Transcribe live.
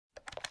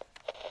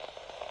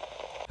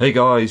Hey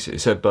guys,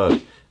 it's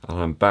EDDBUD and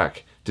I'm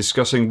back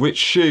discussing which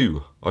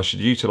shoe I should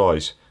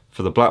utilise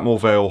for the Blackmore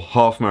Vale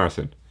Half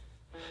Marathon.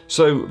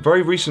 So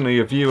very recently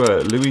a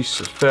viewer, Luis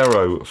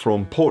Ferrao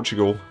from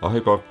Portugal, I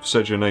hope I've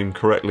said your name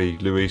correctly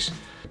Luis,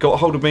 got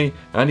hold of me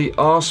and he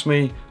asked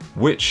me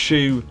which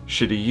shoe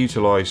should he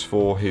utilise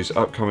for his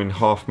upcoming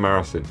half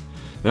marathon.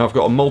 Now I've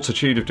got a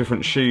multitude of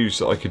different shoes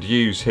that I could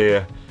use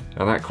here,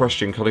 and that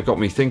question kind of got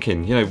me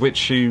thinking, you know, which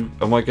shoe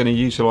am I going to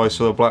utilise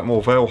for the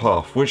Blackmore Vale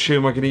half? Which shoe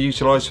am I going to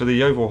utilise for the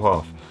Yeovil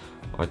half?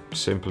 I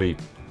simply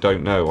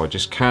don't know, I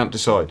just can't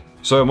decide.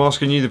 So I'm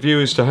asking you, the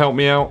viewers, to help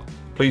me out.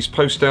 Please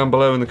post down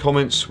below in the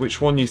comments which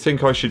one you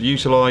think I should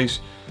utilise.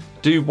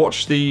 Do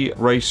watch the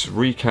race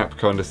recap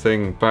kind of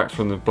thing back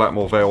from the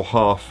Blackmore Vale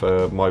half,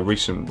 my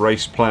recent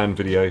race plan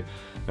video.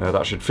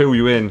 That should fill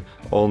you in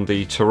on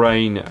the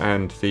terrain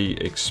and the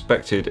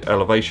expected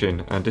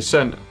elevation and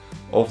descent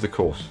of the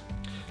course.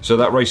 So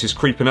that race is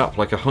creeping up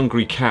like a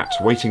hungry cat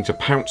waiting to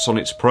pounce on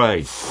its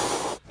prey.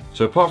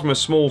 So apart from a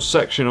small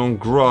section on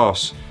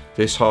grass,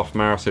 this half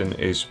marathon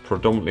is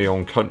predominantly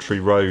on country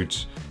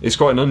roads. It's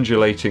quite an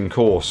undulating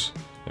course.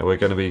 We're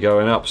going to be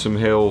going up some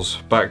hills,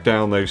 back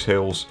down those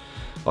hills.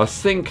 I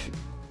think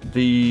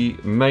the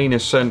main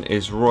ascent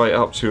is right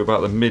up to about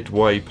the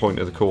midway point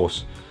of the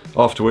course,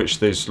 after which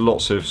there's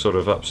lots of sort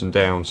of ups and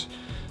downs,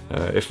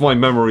 if my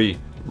memory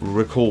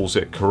recalls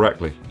it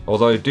correctly.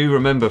 Although I do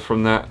remember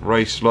from that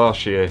race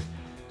last year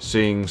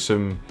seeing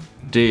some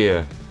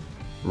deer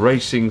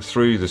racing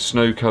through the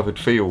snow-covered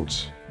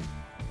fields.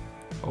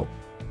 Or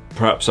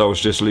perhaps I was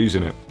just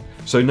losing it.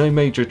 So no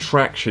major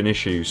traction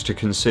issues to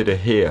consider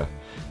here,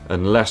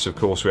 unless of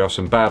course we have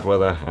some bad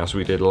weather as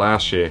we did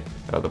last year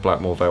at the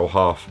Blackmore Vale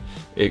half.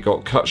 It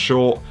got cut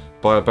short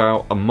by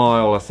about a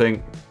mile, I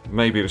think.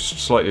 Maybe it was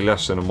slightly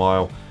less than a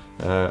mile,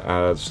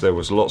 as there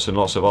was lots and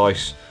lots of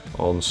ice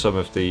on some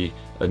of the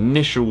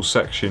initial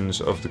sections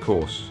of the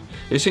course.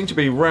 It seemed to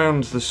be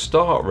round the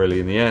start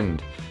really in the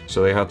end,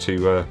 so they had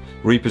to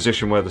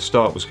reposition where the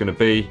start was going to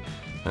be,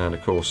 and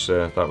of course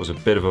that was a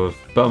bit of a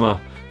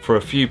bummer for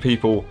a few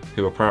people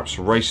who are perhaps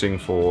racing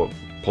for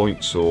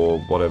points or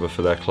whatever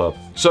for their club.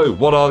 So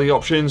what are the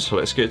options?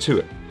 Let's get to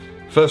it.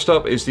 First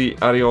up is the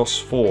Adios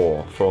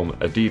 4 from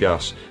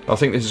Adidas. I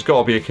think this has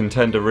got to be a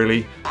contender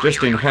really.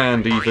 Just in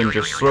hand, even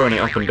just throwing it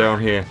up and down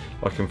here,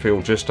 I can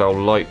feel just how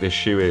light this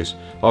shoe is.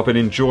 I've been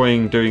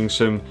enjoying doing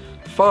some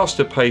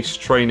faster paced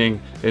training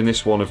in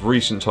this one of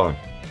recent time.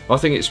 I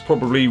think it's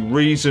probably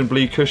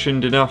reasonably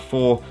cushioned enough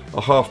for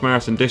a half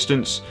marathon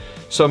distance.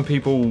 Some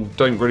people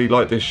don't really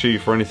like this shoe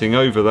for anything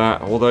over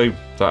that, although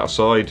that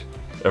aside,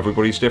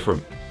 everybody's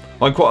different.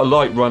 I'm quite a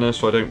light runner,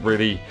 so I don't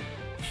really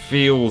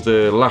feel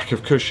the lack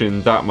of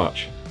cushion that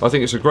much. I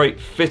think it's a great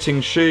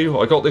fitting shoe.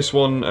 I got this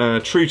one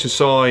true to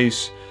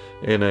size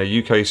in a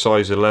UK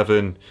size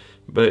 11,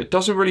 but it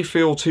doesn't really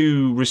feel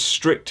too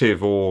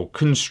restrictive or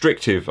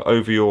constrictive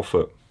over your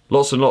foot.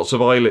 Lots and lots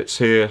of eyelets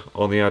here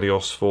on the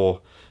Adios 4,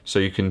 so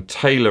you can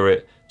tailor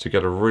it to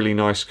get a really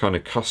nice kind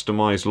of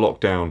customized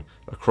lockdown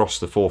across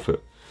the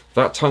forefoot.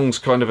 That tongue's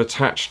kind of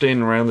attached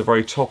in around the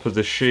very top of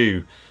the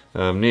shoe,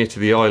 near to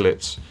the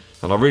eyelets.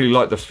 And I really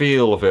like the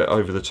feel of it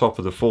over the top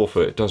of the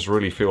forefoot. It does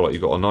really feel like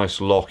you've got a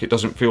nice lock. It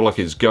doesn't feel like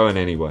it's going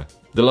anywhere.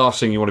 The last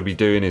thing you want to be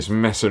doing is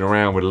messing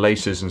around with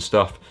laces and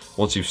stuff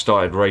once you've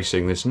started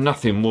racing. There's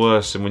nothing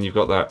worse than when you've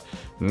got that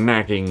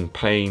nagging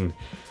pain,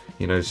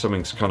 you know,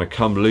 something's kind of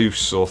come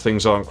loose or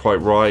things aren't quite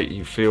right.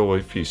 You feel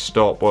if you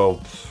stop,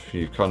 well,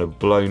 you've kind of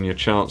blown your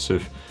chance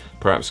of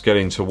perhaps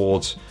getting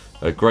towards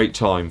a great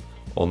time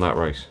on that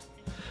race.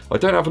 I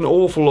don't have an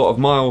awful lot of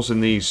miles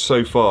in these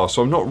so far,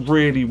 so I'm not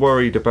really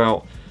worried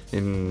about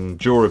in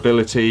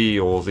durability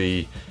or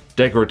the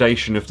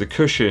degradation of the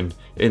cushion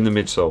in the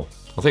midsole.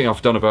 I think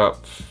I've done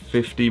about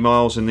 50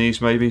 miles in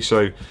these maybe,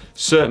 so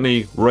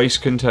certainly race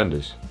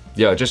contenders.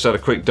 Yeah, I just had a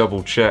quick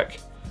double check.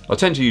 I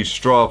tend to use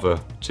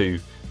Strava to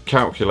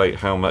calculate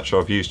how much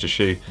I've used a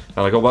shoe,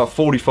 and I got about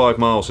 45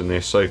 miles in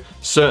this, so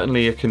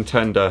certainly a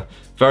contender,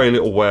 very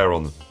little wear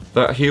on them.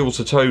 That heel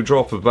to toe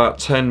drop of about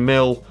 10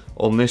 mil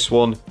on this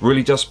one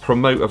really does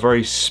promote a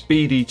very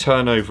speedy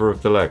turnover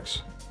of the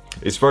legs.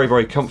 It's very,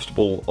 very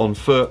comfortable on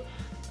foot,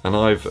 and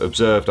I've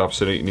observed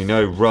absolutely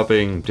no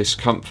rubbing,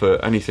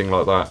 discomfort, anything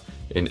like that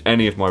in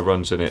any of my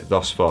runs in it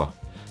thus far.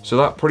 So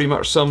that pretty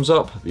much sums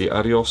up the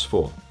Adios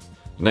 4.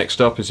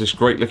 Next up is this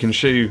great looking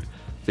shoe,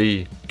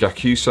 the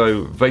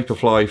Gakuso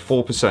Vaporfly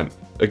 4%.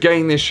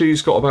 Again, this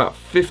shoe's got about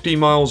 50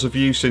 miles of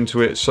use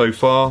into it so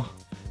far.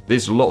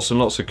 There's lots and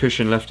lots of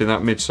cushion left in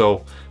that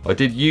midsole. I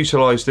did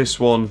utilise this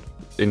one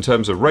in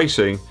terms of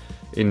racing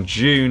in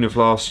June of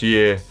last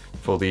year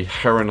for the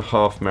Heron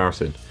Half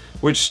Marathon,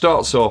 which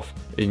starts off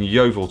in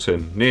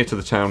Yeovilton, near to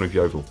the town of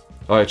Yeovil.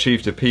 I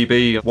achieved a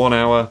PB 1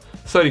 hour,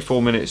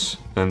 34 minutes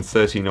and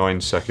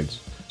 39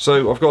 seconds.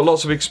 So I've got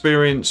lots of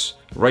experience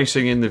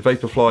racing in the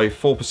Vaporfly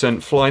 4%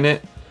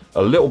 Flyknit,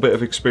 a little bit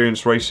of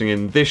experience racing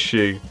in this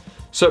shoe.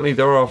 Certainly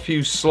there are a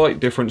few slight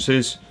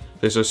differences.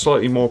 There's a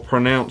slightly more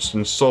pronounced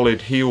and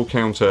solid heel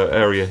counter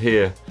area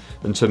here,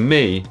 and to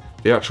me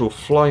the actual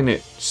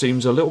Flyknit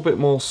seems a little bit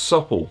more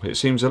supple. It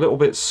seems a little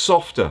bit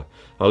softer,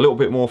 a little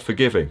bit more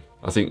forgiving.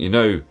 I think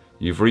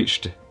you've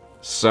reached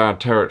sad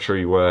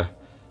territory where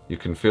you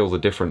can feel the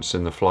difference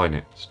in the Flyknit.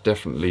 It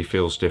definitely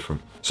feels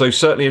different. So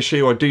certainly a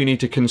shoe I do need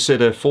to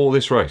consider for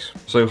this race.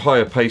 So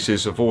higher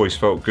paces have always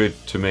felt good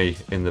to me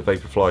in the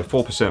Vaporfly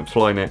 4%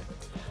 Flyknit.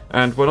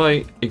 And when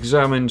I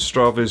examined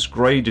Strava's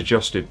grade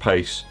adjusted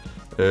pace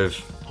of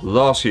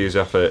last year's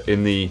effort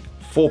in the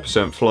 4%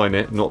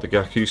 Flyknit, not the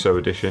Gakuso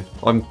edition,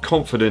 I'm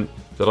confident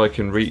that I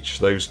can reach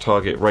those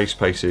target race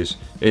paces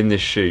in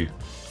this shoe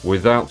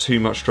without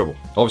too much trouble.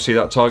 Obviously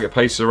that target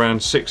pace is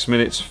around 6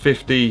 minutes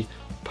 50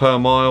 per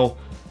mile.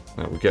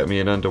 That would get me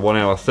in under 1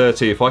 hour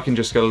 30. If I can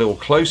just get a little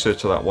closer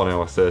to that 1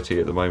 hour 30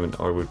 at the moment,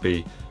 I would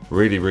be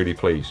really, really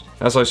pleased.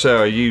 As I say,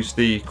 I used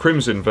the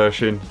Crimson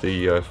version,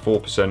 the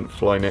 4%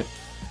 Flyknit,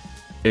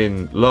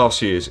 in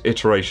last year's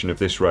iteration of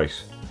this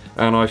race.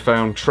 And I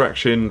found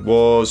traction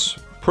was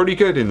pretty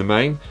good in the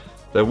main.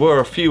 There were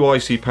a few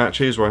icy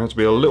patches where I had to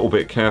be a little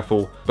bit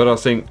careful, but I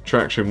think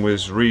traction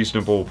was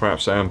reasonable,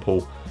 perhaps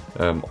ample,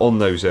 on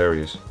those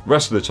areas.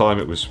 Rest of the time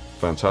it was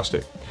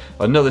fantastic.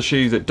 Another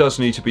shoe that does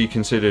need to be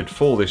considered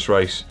for this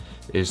race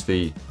is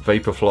the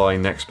Vaporfly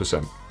Next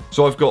Percent.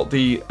 So I've got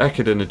the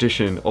Ekiden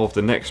edition of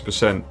the Next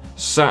Percent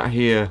sat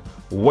here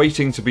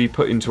waiting to be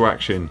put into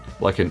action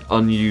like an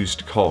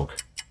unused cog.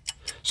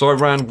 So I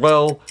ran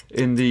well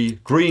in the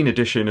green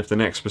edition of the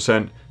Next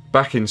Percent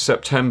back in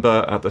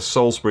September at the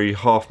Salisbury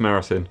Half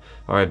Marathon.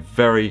 I had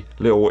very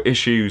little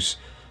issues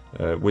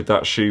with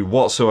that shoe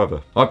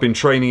whatsoever. I've been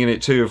training in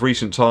it too of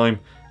recent time,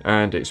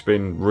 and it's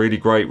been really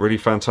great, really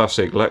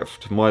fantastic.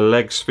 Left my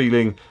legs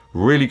feeling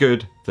really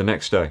good the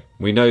next day.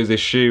 We know this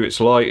shoe, it's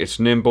light, it's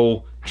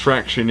nimble,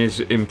 traction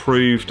is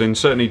improved, and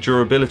certainly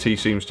durability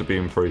seems to be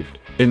improved.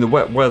 In the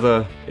wet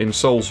weather in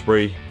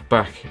Salisbury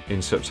back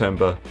in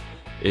September,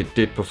 it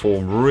did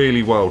perform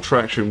really well.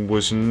 Traction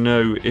was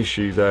no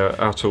issue there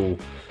at all.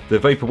 The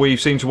vapor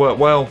weave seemed to work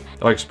well.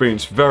 I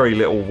experienced very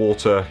little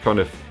water kind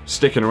of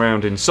sticking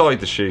around inside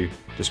the shoe,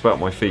 despite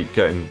my feet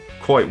getting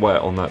quite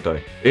wet on that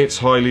day. It's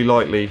highly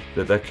likely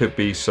that there could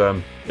be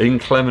some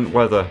inclement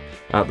weather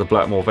at the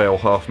Blackmore Vale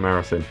Half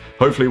Marathon.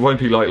 Hopefully it won't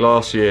be like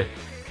last year.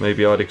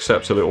 Maybe I'd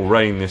accept a little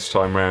rain this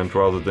time round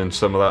rather than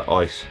some of that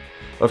ice.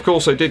 Of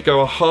course, I did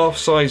go a half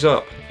size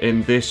up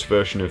in this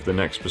version of the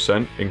Next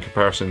Percent in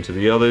comparison to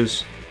the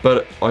others,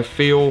 but I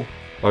feel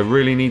I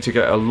really need to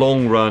get a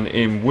long run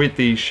in with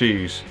these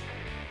shoes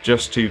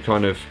just to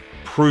kind of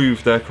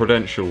prove their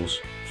credentials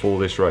for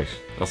this race.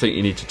 I think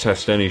you need to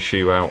test any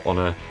shoe out on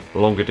a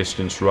longer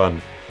distance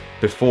run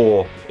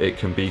before it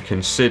can be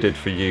considered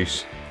for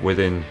use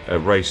within a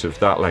race of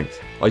that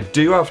length. I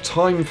do have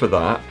time for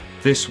that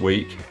this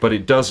week, but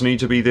it does need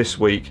to be this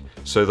week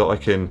so that I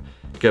can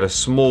get a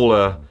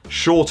smaller,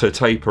 shorter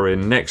taper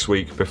in next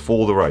week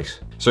before the race.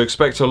 So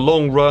expect a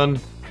long run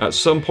at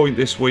some point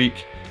this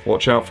week.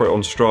 Watch out for it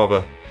on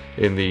Strava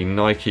in the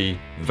Nike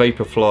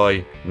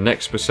Vaporfly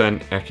Next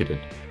Percent Ekiden.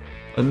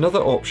 Another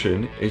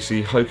option is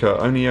the Hoka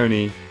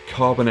Oni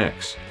Carbon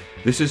X.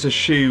 This is a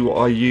shoe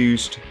I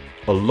used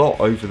a lot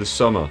over the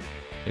summer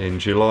in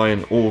July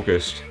and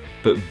August,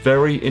 but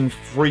very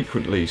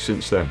infrequently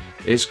since then.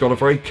 It's got a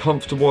very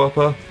comfortable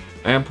upper,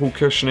 ample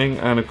cushioning,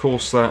 and of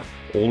course that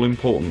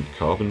all-important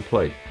carbon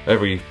plate.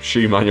 Every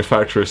shoe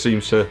manufacturer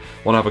seems to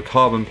want to have a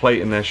carbon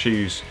plate in their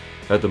shoes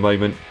at the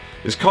moment.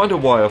 It's kind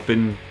of why I've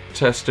been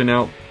testing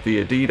out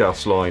the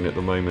Adidas line at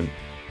the moment.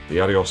 The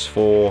Adios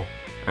 4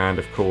 and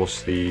of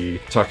course the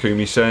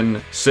Takumi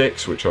Sen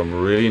 6, which I'm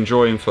really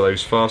enjoying for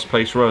those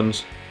fast-paced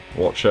runs.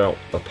 Watch out,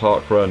 a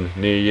park run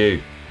near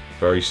you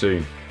very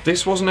soon.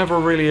 This wasn't ever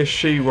really a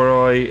shoe where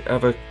I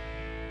ever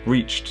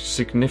reached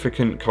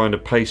significant kind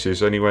of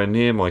paces anywhere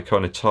near my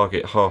kind of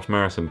target half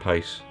marathon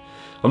pace.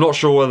 I'm not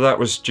sure whether that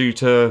was due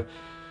to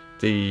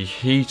the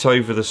heat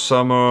over the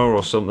summer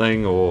or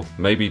something, or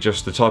maybe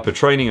just the type of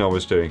training I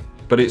was doing.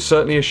 But it's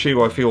certainly a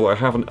shoe I feel I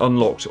haven't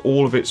unlocked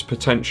all of its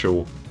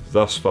potential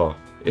thus far.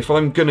 If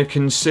I'm going to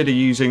consider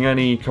using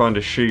any kind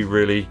of shoe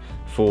really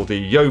for the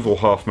Yeovil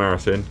Half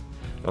Marathon,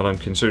 and I'm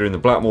considering the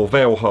Blackmore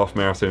Vale Half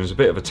Marathon as a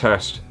bit of a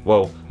test,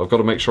 well, I've got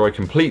to make sure I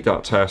complete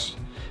that test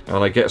and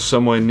I get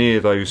somewhere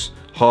near those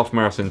half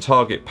marathon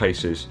target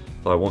paces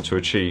that I want to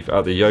achieve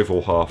at the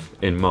Yeovil Half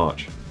in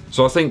March.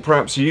 So I think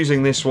perhaps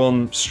using this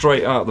one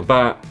straight out the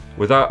bat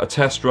without a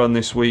test run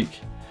this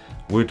week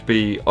would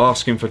be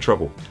asking for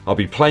trouble. I'll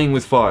be playing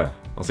with fire.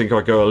 I think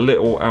I go a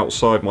little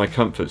outside my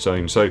comfort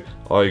zone, so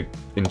I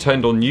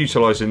intend on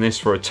utilising this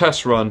for a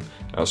test run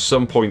at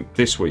some point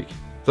this week.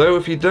 Though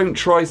if you don't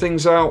try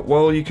things out,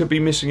 well, you could be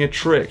missing a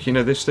trick. You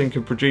know, this thing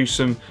could produce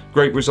some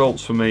great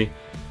results for me,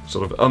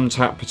 sort of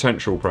untapped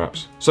potential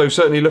perhaps. So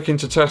certainly looking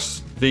to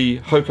test the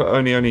Hoka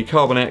Oni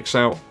Carbon X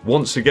out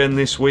once again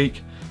this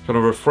week, kind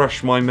of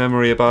refresh my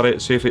memory about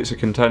it, see if it's a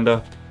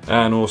contender,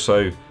 and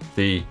also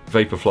the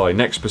Vaporfly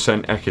Next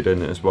Percent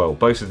Ekiden as well.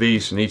 Both of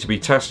these need to be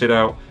tested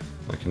out.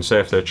 I can say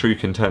if they're true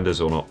contenders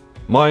or not.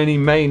 My only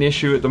main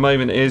issue at the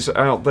moment is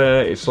out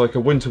there, it's like a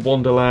winter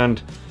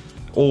wonderland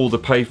all the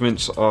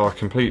pavements are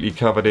completely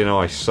covered in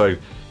ice, so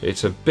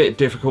it's a bit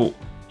difficult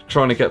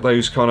trying to get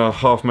those kind of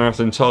half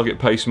marathon target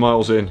pace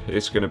miles in.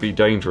 It's going to be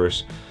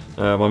dangerous.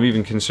 I'm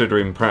even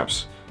considering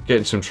perhaps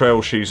getting some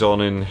trail shoes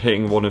on and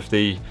hitting one of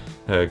the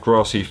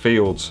grassy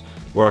fields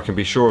where I can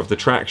be sure of the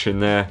traction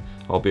there.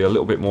 I'll be a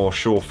little bit more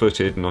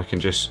sure-footed and I can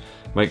just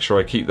make sure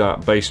I keep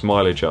that base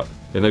mileage up.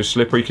 In those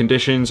slippery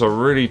conditions, I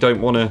really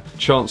don't want to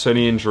chance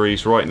any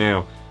injuries right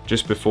now,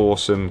 just before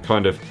some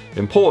kind of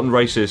important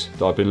races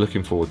that I've been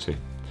looking forward to.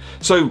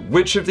 So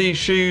which of these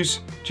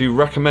shoes do you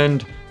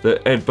recommend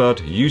that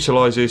EDDBUD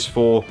utilises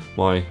for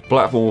my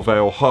Blackmore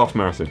Vale half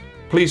marathon?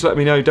 Please let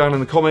me know down in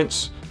the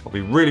comments. I'll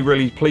be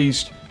really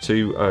pleased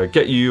to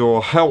get you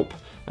your help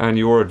and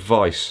your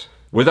advice.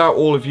 Without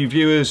all of you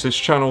viewers, this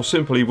channel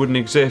simply wouldn't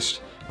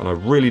exist, and I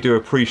really do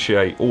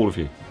appreciate all of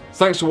you.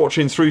 Thanks for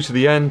watching through to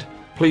the end.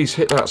 Please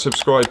hit that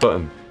subscribe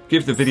button,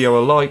 give the video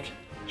a like,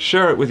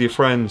 share it with your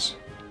friends.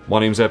 My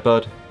name's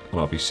EDDBUD, and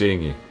I'll be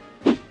seeing you